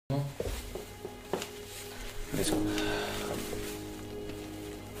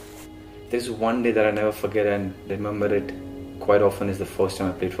There's one day that I never forget and remember it quite often is the first time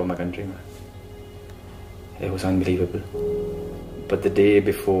I played for my country, man. It was unbelievable. But the day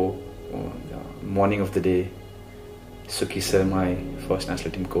before, the morning of the day, Suki sir, my first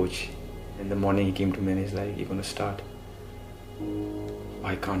national team coach, in the morning he came to me and he's like, "You're gonna start."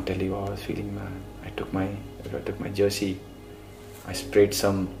 I can't tell you how I was feeling, man. I took my jersey, I sprayed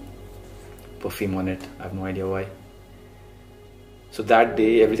some perfume on it. I have no idea why. So that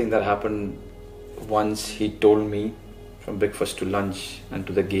day, everything that happened, once he told me from breakfast to lunch and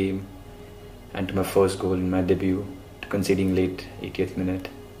to the game and to my first goal in my debut to conceding late 80th minute.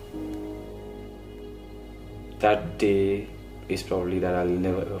 That day is probably that I'll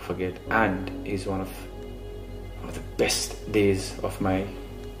never ever forget and is one of the best days of my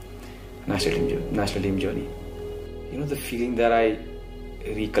national team journey. You know, the feeling that I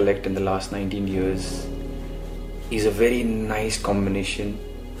recollect in the last 19 years is a very nice combination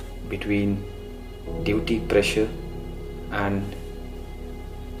between duty, pressure and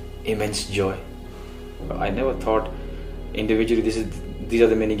immense joy. I never thought individually these are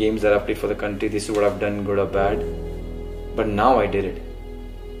the many games that I've played for the country, this is what I've done, good or bad. But now I did it.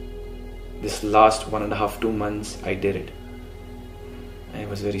 This last 1.5, 2 months I did it. And it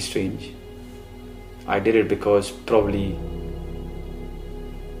was very strange. I did it because probably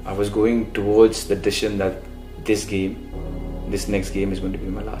I was going towards the decision that this next game is going to be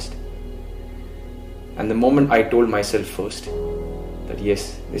my last. And the moment I told myself first that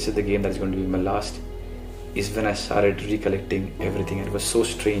yes, this is the game that is going to be my last, is when I started recollecting everything. And it was so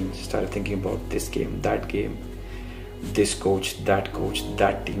strange. I started thinking about this game, this coach, that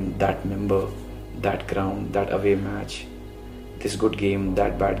team, that member, that ground, that away match, this good game,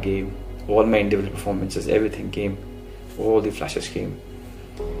 that bad game, all my individual performances, everything came, all the flashes came.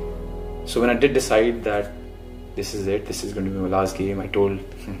 So when I did decide that this is it, this is going to be my last game, I told,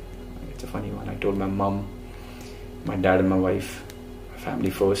 it's a funny one, I told my mom, my dad and my wife, my family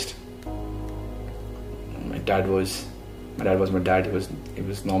first. My dad was my dad, he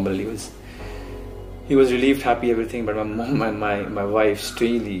was normal, he was relieved, happy, everything, but my mom and my wife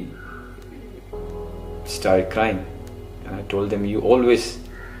strangely started crying. And I told them, you always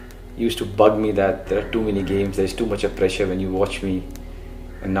used to bug me that there are too many games, there's too much of pressure when you watch me.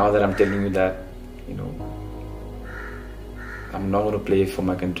 And now that I'm telling you that, you know, I'm not going to play for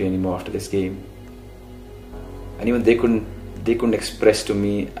my country anymore after this game. And even they couldn't express to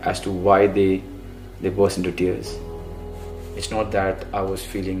me as to why they burst into tears. It's not that I was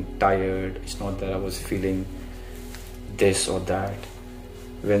feeling tired, it's not that I was feeling this or that.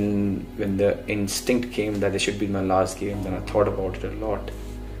 When the instinct came that this should be my last game, then I thought about it a lot.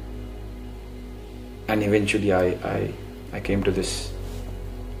 And eventually I came to this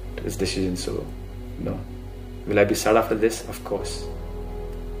decision. So, no. Will I be sad after this? Of course.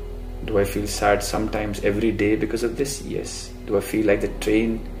 Do I feel sad sometimes every day because of this? Yes. Do I feel like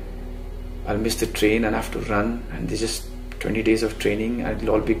I'll miss the train and have to run and there's just 20 days of training and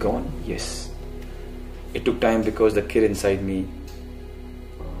it'll all be gone? Yes. It took time because the kid inside me,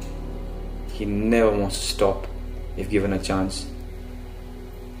 he never wants to stop if given a chance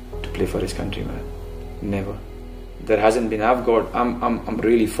to play for his country, man. Never. There hasn't been, I'm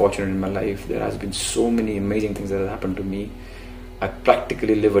really fortunate in my life. There has been so many amazing things that have happened to me. I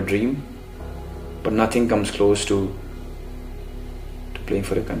practically live a dream, but nothing comes close to playing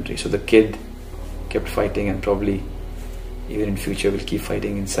for a country. So the kid kept fighting and probably even in future will keep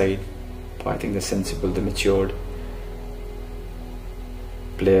fighting inside. But I think the sensible, the matured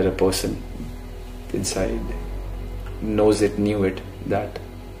player, a person inside knows it, knew it, that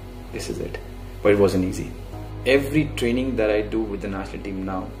this is it. But it wasn't easy. Every training that I do with the national team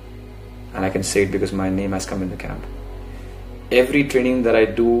now, and I can say it because my name has come in the camp, every training that I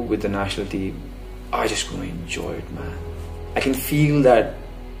do with the national team, I just gonna enjoy it, man. I can feel that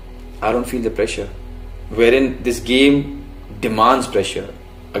I don't feel the pressure. Wherein this game demands pressure.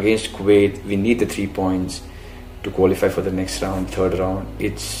 Against Kuwait, we need the 3 points to qualify for the next round, third round.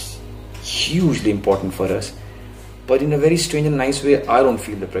 It's hugely important for us. But in a very strange and nice way, I don't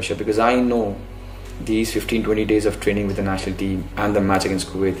feel the pressure because I know these 15-20 days of training with the national team and the match against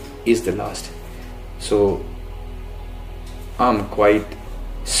Kuwait is the last. So I'm quite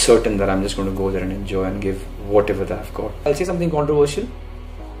certain that I'm just going to go there and enjoy and give whatever that I've got. I'll say something controversial.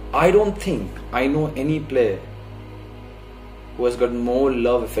 I don't think I know any player who has got more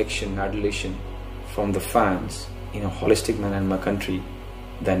love, affection, adulation from the fans in a holistic manner in my country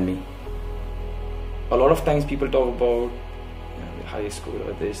than me. A lot of times people talk about the highest score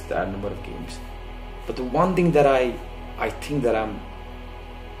or this, that number of games. But the one thing that I think that I'm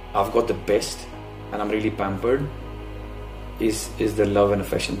I've got the best and I'm really pampered is the love and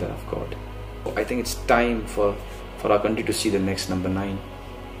affection that I've got. I think it's time for our country to see the next number 9.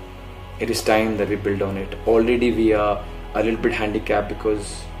 It is time that we build on it. Already we are a little bit handicapped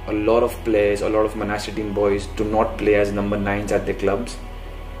because a lot of players, a lot of my national team boys do not play as number 9s at their clubs,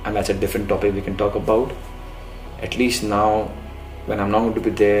 and that's a different topic we can talk about. At least now, when I'm not going to be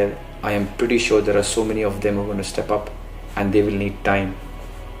there, I am pretty sure there are so many of them who are going to step up and they will need time.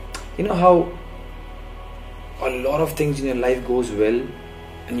 You know how a lot of things in your life goes well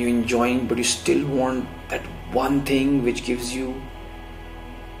and you're enjoying, but you still want that one thing which gives you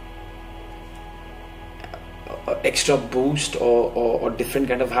an extra boost or different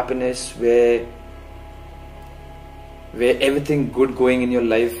kind of happiness, where everything good going in your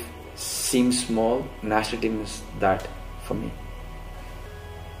life seems small. National team is that for me.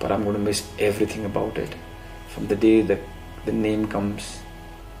 But I'm going to miss everything about it. From the day that the name comes,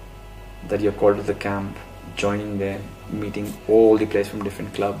 that you're called to the camp, joining there, meeting all the players from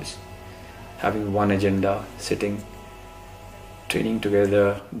different clubs, having one agenda, sitting, training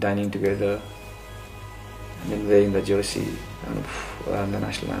together, dining together, and then wearing the jersey and the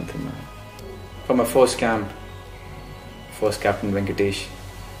national anthem. From my first camp, first captain Venkatesh,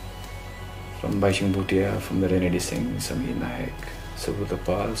 from Baishing Bhutia, from the Renedy Singh, Samir Naik,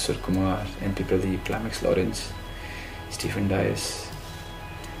 Subhutapal, Surkumar, MP Pradeep, Lamex Lawrence, Stephen Dias,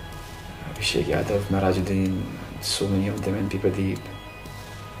 Abhishek Yadav, Marajuddin, so many of them, MP Pradeep,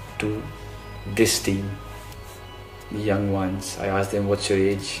 to this team, the young ones. I asked them, what's your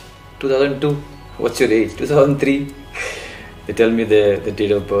age? 2002, what's your age? 2003. They tell me the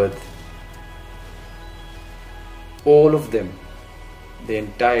date of birth. All of them, the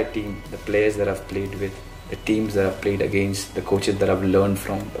entire team, the players that I've played with, the teams that I've played against, the coaches that I've learned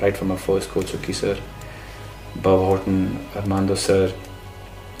from, right from my first coach, Suki sir, Bob Horton, Armando sir,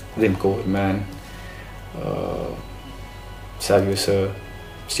 Wim Koverman, Savio sir,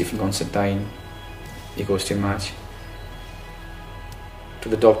 Stephen Constantine, Ecosteam match, to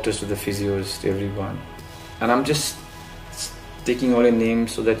the doctors, to the physios, to everyone. And I'm just taking all your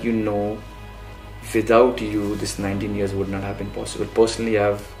names so that you know, without you, this 19 years would not have been possible. Personally,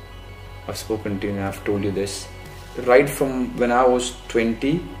 I've spoken to you and I've told you this. Right from when I was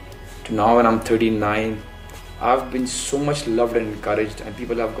 20 to now when I'm 39, I've been so much loved and encouraged, and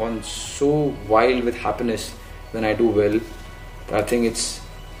people have gone so wild with happiness when I do well. But I think it's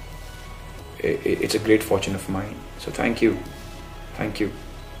a great fortune of mine. So thank you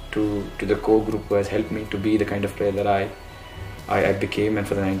to the core group who has helped me to be the kind of player that I became, and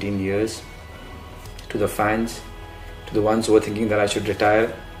for the 19 years. To the fans, to the ones who are thinking that I should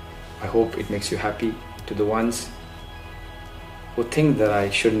retire, I hope it makes you happy. To the ones who think that I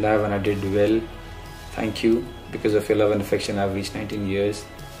shouldn't have and I did well, thank you. Because of your love and affection, I've reached 19 years.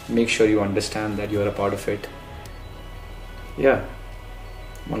 Make sure you understand that you are a part of it. Yeah,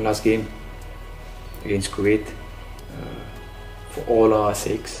 one last game against Kuwait. For all our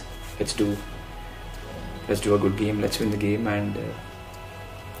sakes, let's do a good game. Let's win the game, and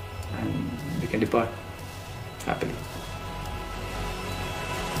we can depart happily.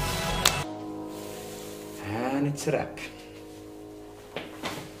 And it's a wrap.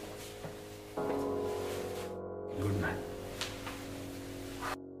 Good man.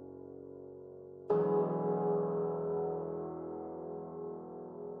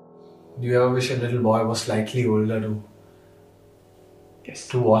 Do you ever wish a little boy was slightly older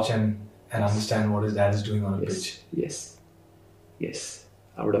to watch and understand what his dad is doing on a pitch? Yes.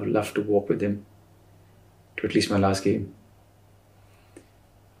 I would have loved to walk with him to at least my last game.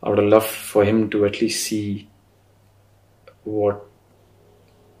 I would have loved for him to at least see what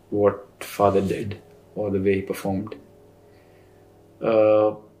father did, or the way he performed.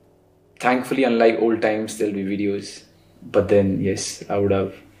 Thankfully, unlike old times, there'll be videos. But then, yes, I would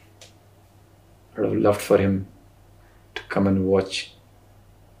have loved for him to come and watch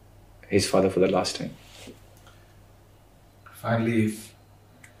his father for the last time. Finally, if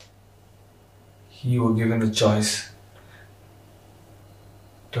you were given a choice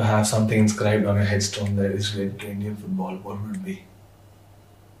to have something inscribed on your headstone that is related to Indian football, what would it be?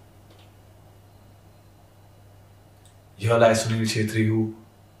 Here lies Sunil Chhetri, who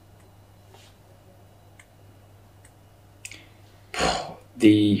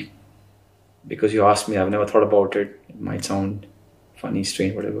because you asked me, I've never thought about it. It might sound funny,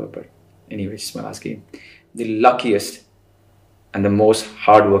 strange, whatever, but anyways, it's my last game. The luckiest and the most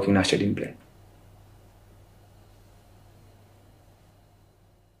hardworking national team player.